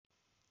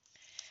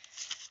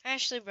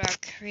Ashley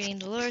Brock reading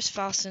Dolores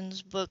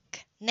Fawson's book,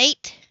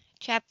 Nate,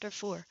 Chapter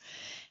 4.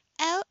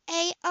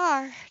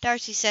 L.A.R.,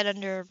 Darcy said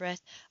under her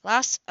breath.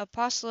 Los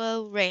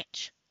Apostolo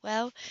Ranch.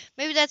 Well,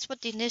 maybe that's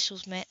what the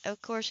initials meant. Of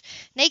course,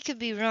 Nate could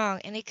be wrong,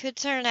 and it could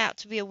turn out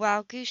to be a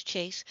wild goose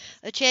chase.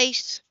 A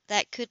chase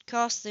that could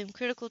cost them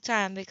critical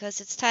time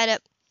because it's tied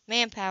up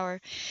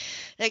manpower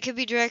that could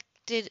be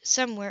directed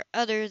somewhere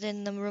other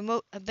than the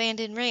remote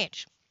abandoned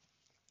ranch.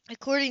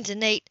 According to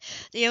Nate,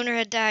 the owner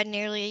had died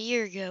nearly a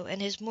year ago,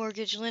 and his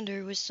mortgage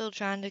lender was still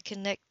trying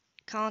to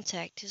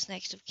contact his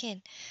next of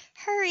kin.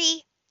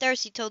 Hurry!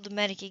 Darcy told the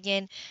medic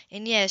again,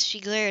 and yes, she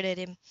glared at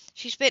him.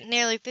 She spent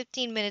nearly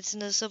 15 minutes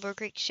in the Silver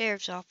Creek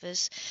Sheriff's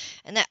office,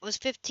 and that was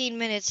 15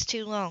 minutes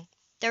too long.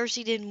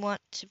 Darcy didn't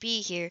want to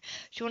be here.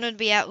 She wanted to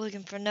be out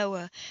looking for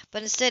Noah,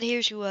 but instead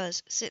here she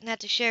was, sitting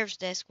at the sheriff's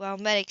desk while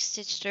medic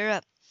stitched her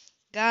up.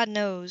 God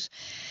knows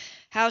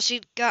how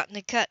she'd gotten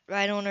the cut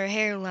right on her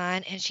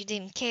hairline, and she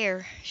didn't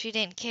care. She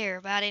didn't care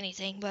about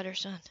anything but her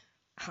son.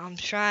 I'm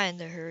trying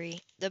to hurry,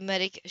 the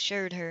medic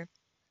assured her.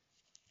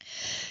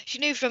 She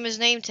knew from his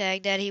name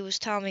tag that he was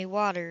Tommy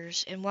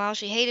Waters, and while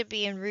she hated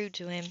being rude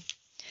to him,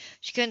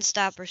 she couldn't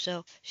stop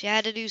herself. She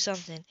had to do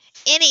something.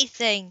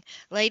 Anything!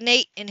 Like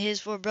Nate and his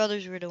four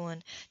brothers were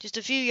doing. Just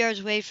a few yards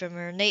away from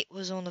her, Nate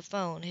was on the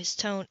phone, his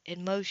tone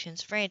and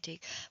motions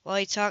frantic, while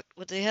he talked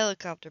with the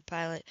helicopter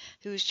pilot,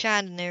 who was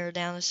trying to narrow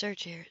down the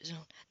search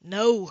zone.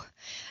 No!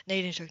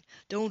 Nate instructed.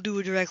 Don't do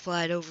a direct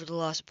flight over the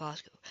Los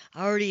Pascos.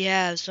 I already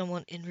have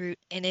someone en route,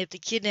 and if the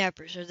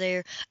kidnappers are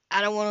there,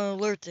 I don't want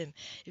to alert them.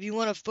 If you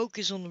want to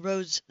focus on the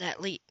roads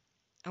that lead,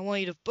 I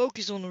want you to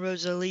focus on the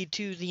roads that lead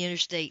to the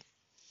interstate.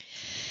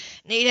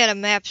 Nate had a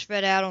map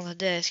spread out on the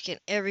desk, and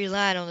every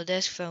light on the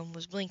desk phone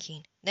was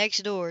blinking. Next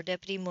door,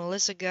 Deputy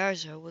Melissa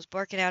Garza was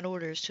barking out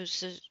orders to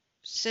a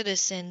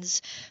citizens'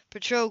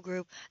 patrol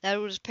group that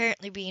was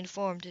apparently being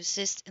formed to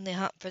assist in the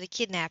hunt for the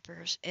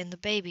kidnappers and the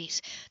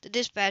babies. The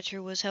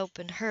dispatcher was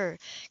helping her.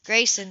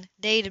 Grayson,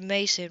 Dade, and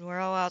Mason were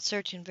all out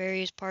searching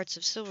various parts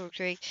of Silver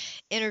Creek,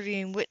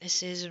 interviewing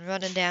witnesses and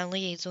running down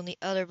leads on the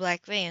other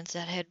black vans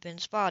that had been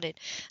spotted.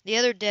 The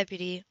other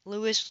deputy,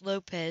 Luis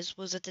Lopez,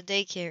 was at the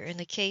daycare in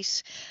the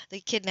case the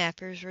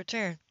kidnappers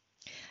returned.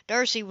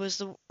 Darcy was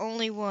the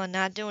only one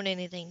not doing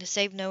anything to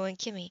save Noah and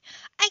Kimmy.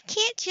 I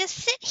can't just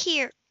sit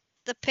here.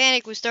 The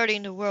panic was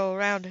starting to whirl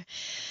around her,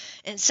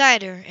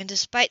 inside her, and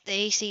despite the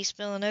AC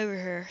spilling over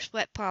her,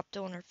 sweat popped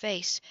on her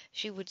face.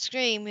 She would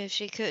scream if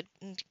she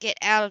couldn't get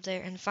out of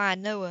there and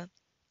find Noah.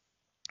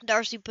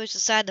 Darcy pushed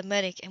aside the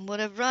medic and would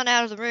have run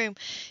out of the room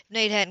if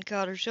Nate hadn't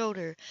caught her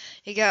shoulder.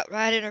 He got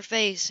right in her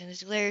face, and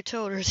his glare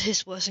told her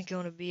this wasn't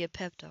going to be a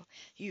pep talk.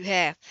 You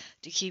have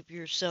to keep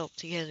yourself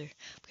together,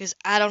 because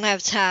I don't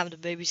have time to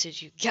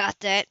babysit you. Got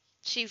that?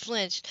 She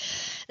flinched.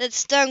 That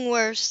stung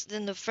worse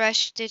than the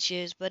fresh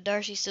stitches, but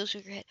Darcy still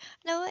shook her head.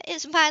 Noah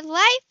is my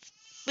life,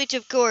 which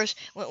of course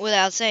went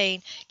without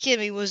saying.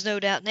 Kimmy was no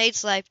doubt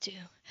Nate's life too.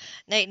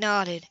 Nate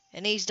nodded,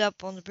 and eased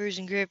up on the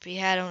bruising grip he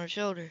had on her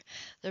shoulder.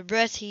 The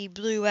breath he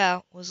blew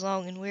out was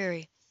long and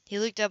weary. He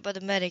looked up at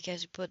the medic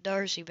as he put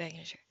Darcy back in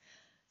his chair.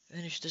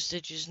 Finish the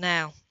stitches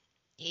now,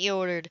 he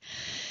ordered.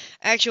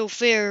 Actual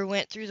fear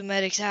went through the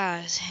medic's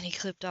eyes, and he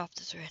clipped off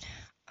the thread.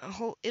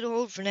 It'll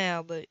hold for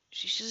now, but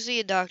she should see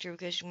a doctor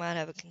because she might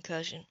have a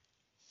concussion.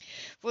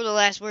 Before the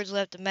last words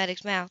left the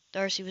medic's mouth,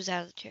 Darcy was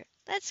out of the chair.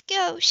 Let's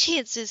go, she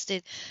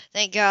insisted.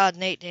 Thank God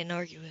Nate didn't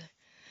argue with her.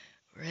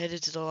 We're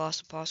headed to the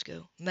Los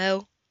Pascos.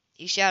 Mel,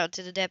 he shouted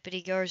to the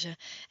Deputy Garza,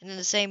 and in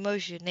the same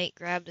motion Nate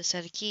grabbed a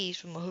set of keys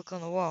from a hook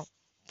on the wall.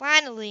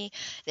 Finally,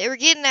 they were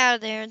getting out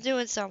of there and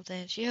doing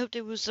something. She hoped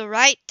it was the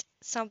right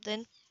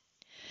something.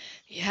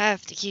 You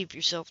have to keep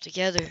yourself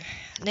together,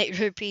 Nate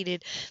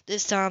repeated.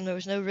 This time there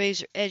was no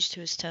razor edge to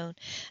his tone,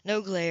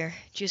 no glare,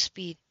 just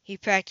speed. He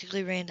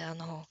practically ran down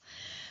the hall.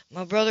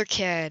 My brother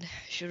Cad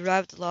should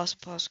arrive at the Los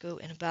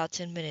Pascos in about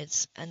 10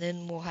 minutes, and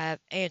then we'll have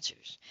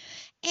answers.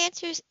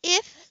 Answers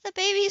if the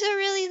babies are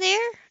really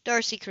there?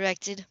 Darcy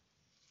corrected.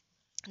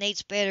 Nate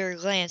spared her a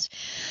glance,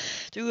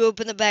 threw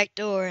open the back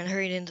door, and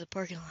hurried into the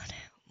parking lot.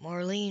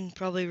 Marlene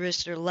probably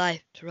risked her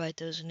life to write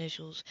those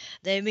initials.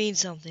 They mean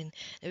something.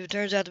 If it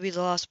turns out to be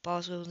the Los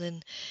Passos,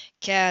 then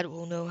Cad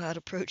will know how to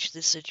approach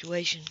this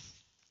situation.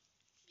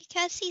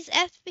 Because he's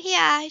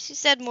FBI, she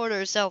said more to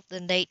herself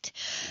than Nate.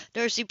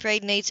 Darcy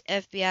prayed Nate's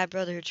FBI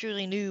brother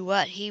truly knew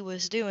what he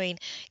was doing.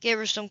 Gave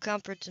her some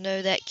comfort to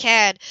know that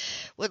Cad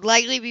would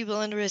likely be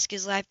willing to risk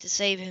his life to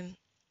save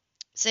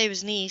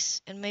his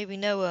niece, and maybe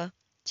Noah,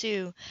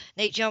 too.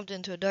 Nate jumped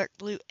into a dark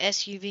blue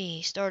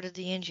SUV, started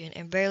the engine,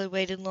 and barely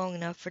waited long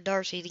enough for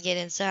Darcy to get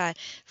inside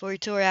before he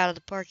tore out of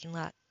the parking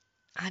lot.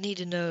 I need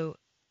to know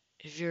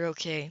if you're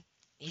okay,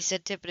 he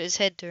said, tipping his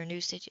head to her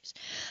new stitches.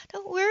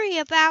 Don't worry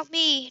about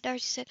me,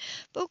 Darcy said.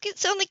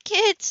 Focus on the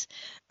kids.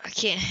 I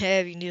can't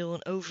have you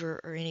kneeling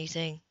over or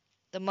anything.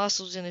 The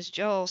muscles in his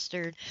jaw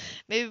stirred,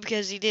 maybe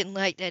because he didn't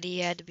like that he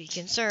had to be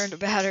concerned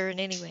about her in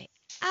any way.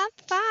 I'm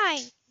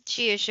fine,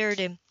 she assured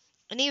him.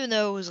 And even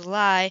though it was a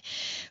lie,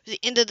 it was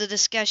the end of the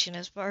discussion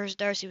as far as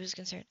Darcy was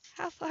concerned.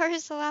 How far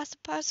is the Los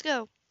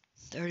Pascos?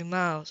 30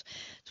 miles.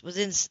 It's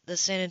within the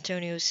San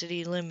Antonio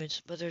city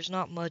limits, but there's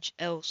not much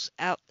else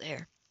out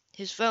there.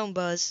 His phone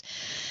buzzed,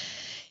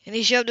 and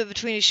he shoved it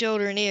between his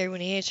shoulder and ear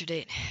when he answered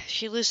it.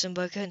 She listened,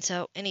 but couldn't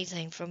tell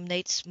anything from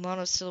Nate's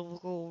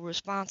monosyllable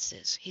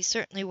responses. He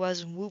certainly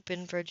wasn't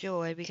whooping for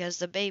joy because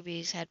the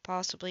babies had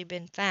possibly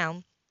been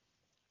found.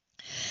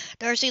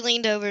 Darcy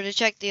leaned over to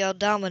check the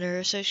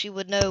odometer so she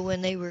would know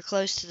when they were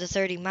close to the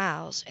 30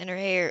 miles, and her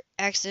hair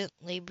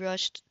accidentally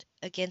brushed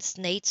against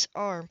Nate's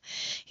arm.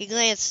 He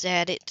glanced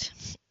at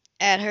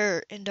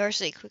her, and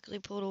Darcy quickly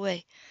pulled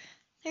away.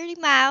 30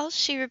 miles,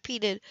 she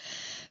repeated,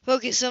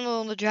 focused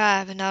on the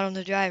drive and not on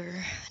the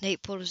driver.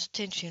 Nate put his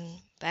attention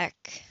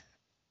back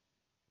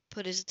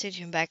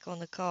on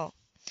the call.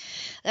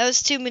 That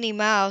was too many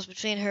miles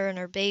between her and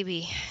her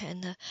baby,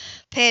 and the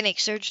panic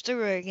surged through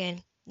her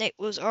again. Nate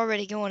was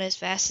already going as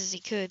fast as he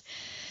could,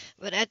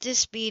 but at this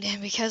speed,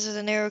 and because of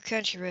the narrow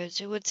country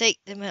roads, it would take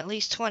them at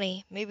least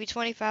 20, maybe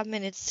 25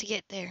 minutes to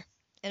get there.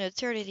 An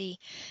eternity.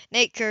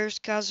 Nate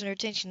cursed, causing her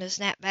attention to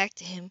snap back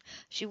to him.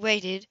 She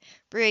waited,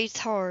 breathed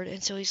hard,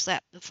 until he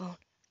slapped the phone.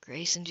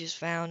 Grayson just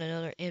found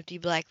another empty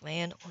black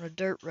van on a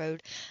dirt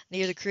road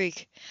near the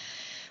creek.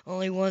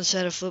 Only one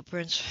set of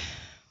footprints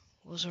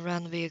was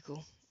around the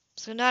vehicle.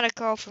 So not a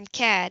call from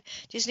Cad,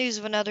 just news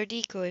of another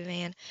decoy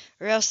van,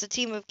 or else the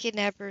team of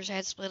kidnappers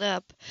had split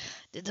up.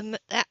 Did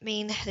that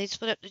mean they'd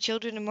split up the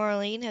children and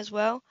Marlene as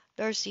well?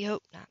 Darcy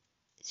hoped not.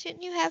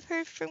 Shouldn't you have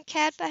heard from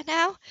Cad by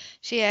now?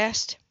 She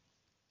asked.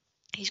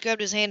 He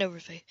scrubbed his hand over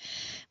his face.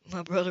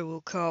 My brother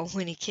will call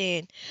when he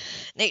can.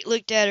 Nate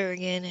looked at her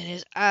again, and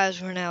his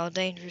eyes were now a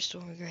dangerous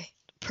stormy gray.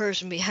 The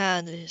person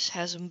behind this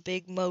has a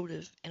big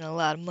motive and a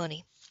lot of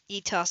money. He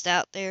tossed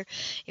out there.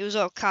 He was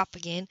all cop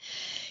again.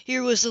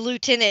 Here was the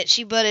lieutenant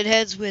she butted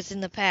heads with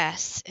in the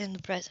past and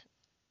the present.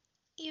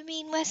 You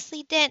mean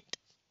Wesley Dent?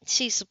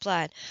 She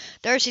supplied.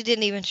 Darcy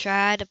didn't even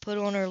try to put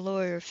on her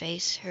lawyer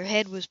face. Her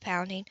head was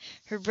pounding,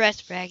 her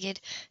breath ragged,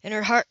 and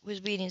her heart was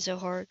beating so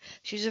hard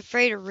she was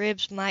afraid her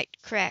ribs might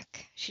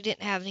crack. She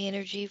didn't have the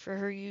energy for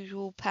her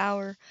usual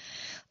power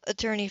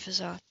attorney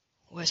facade.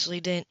 Wesley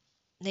Dent,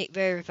 Nate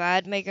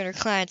verified, making her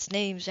client's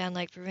name sound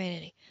like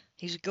profanity.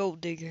 He's a gold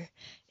digger,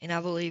 and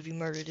I believe he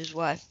murdered his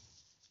wife.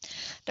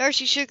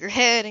 Darcy shook her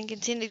head and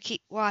continued to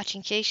keep watch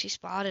in case she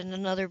spotted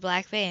another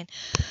black van.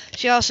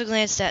 She also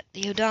glanced at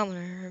the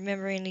odometer,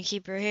 remembering to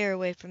keep her hair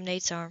away from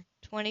Nate's arm.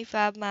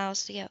 25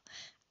 miles to go.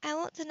 I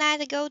won't deny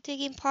the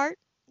gold-digging part,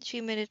 she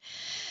admitted,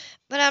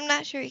 but I'm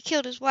not sure he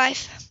killed his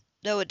wife.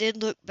 Though it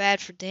did look bad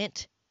for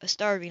Dent, a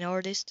starving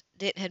artist.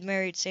 Dent had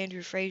married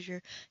Sandra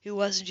Fraser, who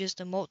wasn't just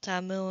a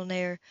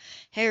multi-millionaire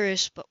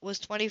heiress, but was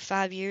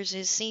 25 years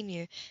his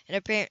senior, and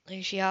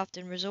apparently she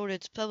often resorted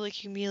to public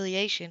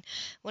humiliation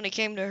when it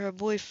came to her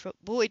boy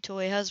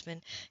toy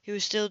husband, who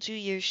was still 2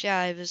 years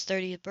shy of his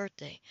 30th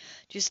birthday,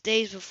 just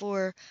days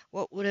before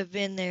what would have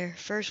been their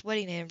first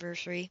wedding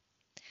anniversary.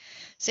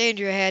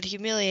 Sandra had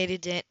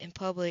humiliated Dent in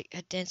public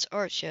at Dent's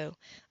art show.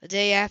 A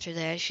day after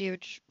that, she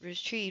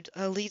retrieved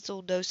a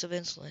lethal dose of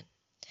insulin.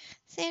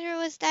 Sandra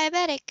was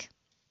diabetic,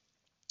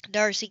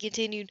 Darcy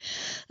continued,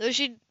 though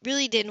she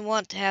really didn't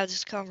want to have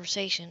this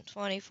conversation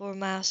 24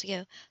 miles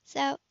ago.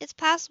 So it's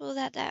possible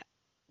that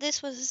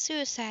this was a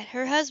suicide.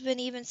 Her husband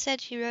even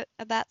said she wrote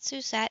about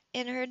suicide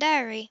in her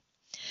diary.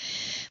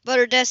 But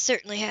her death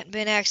certainly hadn't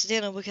been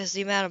accidental because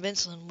the amount of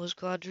insulin was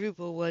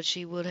quadruple what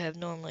she would have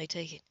normally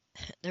taken.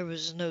 There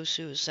was no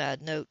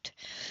suicide note,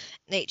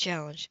 Nate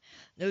challenged.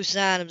 No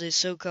sign of this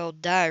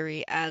so-called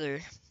diary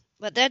either.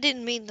 But that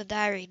didn't mean the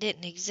diary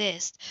didn't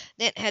exist.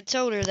 Dent had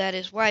told her that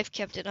his wife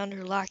kept it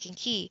under lock and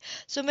key,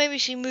 so maybe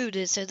she moved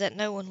it so that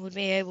no one would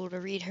be able to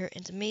read her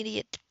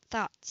intermediate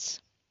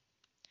thoughts.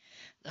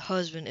 The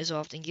husband is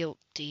often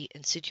guilty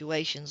in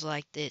situations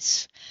like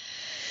this.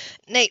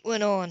 Nate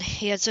went on.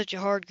 He had such a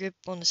hard grip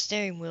on the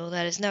steering wheel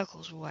that his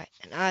knuckles were white,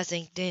 and I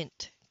think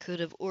Dent could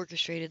have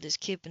orchestrated this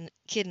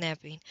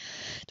kidnapping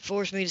to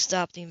force me to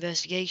stop the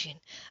investigation.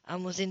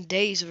 I'm within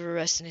days of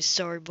arresting his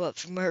sorry butt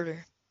for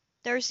murder.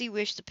 Darcy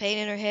wished the pain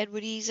in her head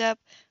would ease up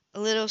a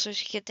little so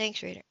she could think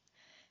straighter.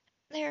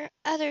 There are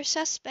other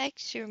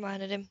suspects, she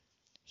reminded him.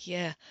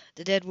 Yeah,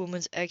 the dead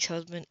woman's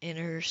ex-husband and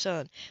her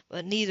son,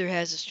 but neither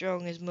has as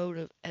strong as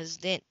motive as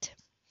Dent.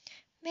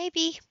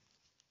 Maybe,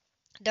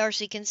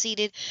 Darcy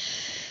conceded.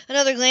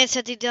 Another glance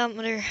at the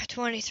odometer,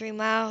 23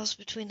 miles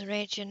between the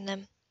ranch and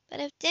them. But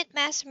if Dent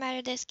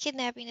masterminded this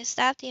kidnapping to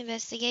stop the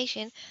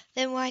investigation,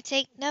 then why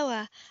take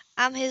Noah?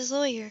 I'm his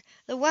lawyer,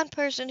 the one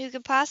person who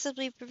could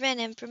possibly prevent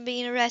him from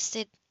being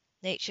arrested.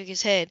 Nate shook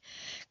his head,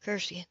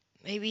 cursing.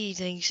 Maybe he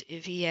thinks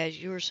if he has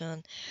your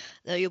son,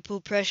 that you'll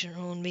put pressure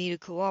on me to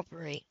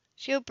cooperate.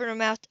 She opened her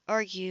mouth to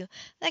argue.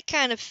 That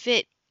kind of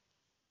fight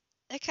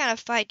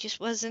just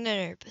wasn't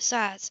in her.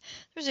 Besides,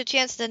 there was a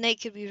chance that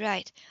Nate could be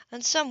right.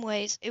 In some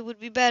ways, it would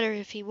be better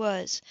if he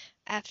was.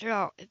 After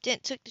all, if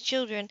Dent took the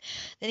children,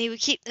 then he would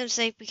keep them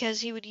safe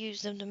because he would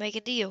use them to make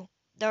a deal.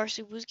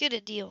 Darcy was good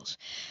at deals.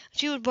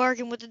 She would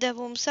bargain with the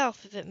devil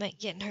himself if it meant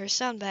getting her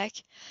son back.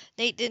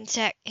 Nate didn't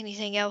tack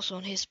anything else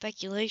on his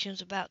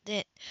speculations about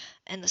Dent,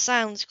 and the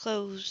silence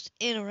closed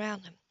in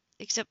around him.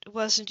 except it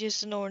wasn't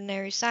just an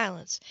ordinary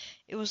silence.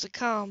 It was the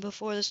calm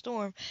before the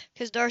storm,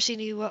 because Darcy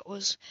knew what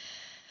was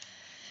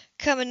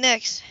coming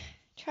next.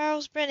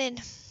 Charles Brennan,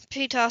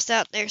 she tossed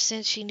out there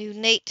since she knew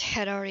Nate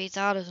had already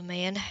thought of the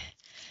man.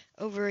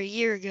 Over a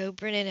year ago,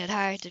 Brennan had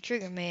hired the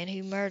trigger man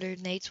who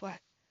murdered Nate's wife.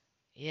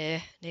 Yeah,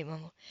 Nate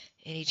mumbled.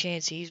 Any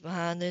chance he's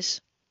behind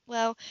this?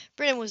 Well,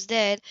 Brennan was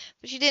dead,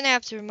 but she didn't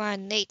have to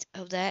remind Nate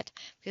of that,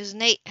 because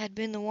Nate had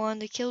been the one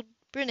that killed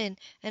Brennan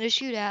in a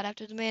shootout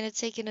after the man had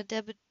taken a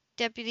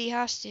deputy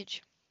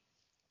hostage.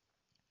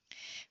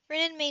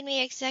 Brennan made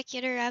me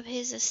executor of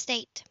his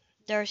estate,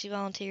 Darcy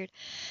volunteered.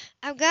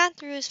 I've gone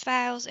through his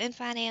files and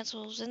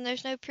financials, and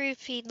there's no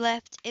proof he'd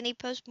left any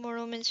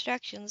post-mortem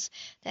instructions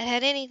that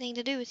had anything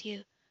to do with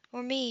you,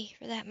 or me,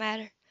 for that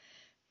matter.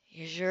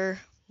 You sure?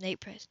 Nate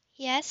pressed.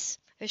 Yes,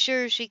 as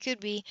sure as she could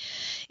be,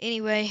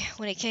 anyway,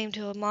 when it came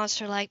to a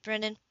monster like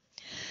Brennan.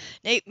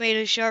 Nate made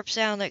a sharp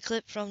sound that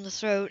clipped from the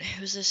throat.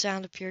 It was the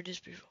sound of pure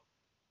disapproval.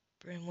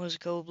 Brennan was a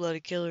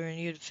cold-blooded killer, and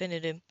you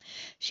defended him.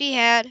 She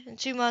had, and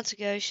 2 months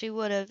ago she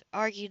would have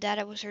argued that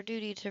it was her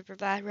duty to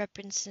provide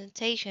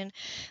representation,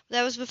 but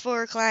that was before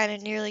her client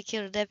had nearly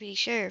killed a deputy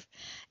sheriff.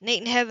 Nate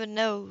and heaven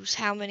knows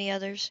how many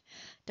others.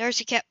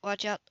 Darcy kept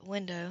watch out the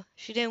window.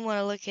 She didn't want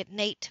to look at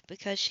Nate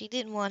because she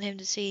didn't want him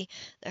to see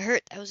the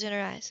hurt that was in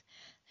her eyes.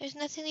 There's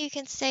nothing you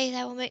can say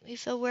that will make me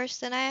feel worse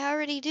than I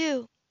already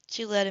do,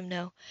 she let him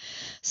know.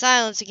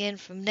 Silence again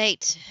from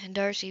Nate, and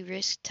Darcy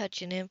risked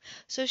touching him,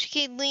 so she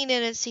could lean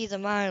in and see the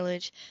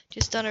mileage.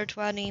 Just under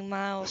 20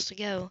 miles to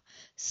go.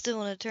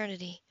 Still an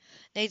eternity.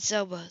 Nate's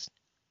cell buzzed.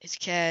 It's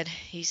Cad,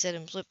 he said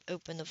and flipped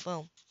open the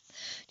phone.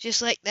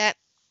 Just like that,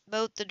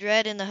 both the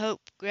dread and the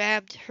hope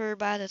grabbed her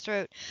by the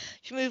throat.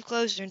 She moved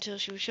closer until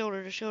she was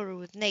shoulder to shoulder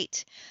with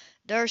Nate.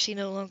 Darcy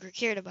no longer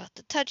cared about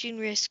the touching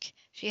risk.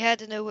 She had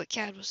to know what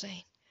Cad was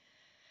saying.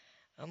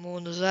 I'm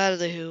on the side of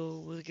the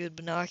hill with a good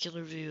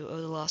binocular view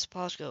of the Los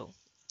Pasco,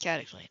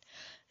 Cat explained,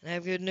 and I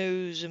have good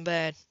news and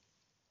bad.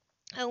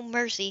 Oh,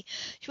 mercy.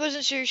 She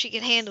wasn't sure she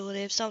could handle it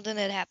if something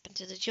had happened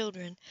to the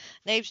children.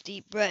 Nate's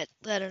deep breath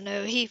let her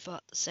know he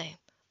thought the same.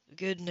 The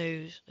good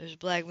news, there's a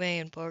black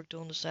van parked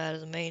on the side of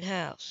the main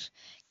house,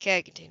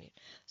 Cat continued.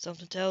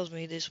 Something tells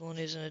me this one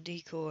isn't a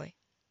decoy.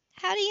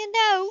 How do you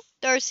know?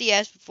 Darcy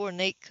asked before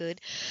Nate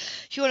could.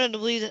 She wanted to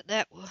believe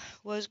that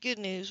was good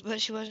news,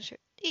 but she wasn't sure.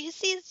 Do you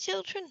see the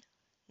children?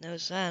 No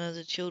sign of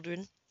the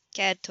children,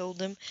 Cad told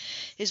them.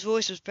 His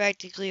voice was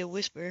practically a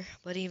whisper,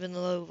 but even the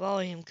low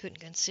volume couldn't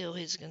conceal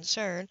his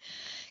concern.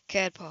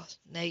 Cad paused.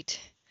 Nate,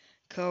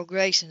 call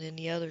Grayson and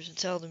the others and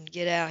tell them to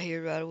get out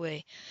here right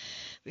away,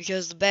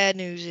 because the bad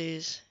news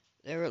is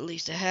there are at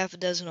least a half a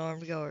dozen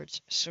armed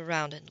guards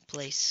surrounding the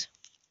place.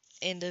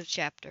 End of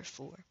chapter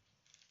 4.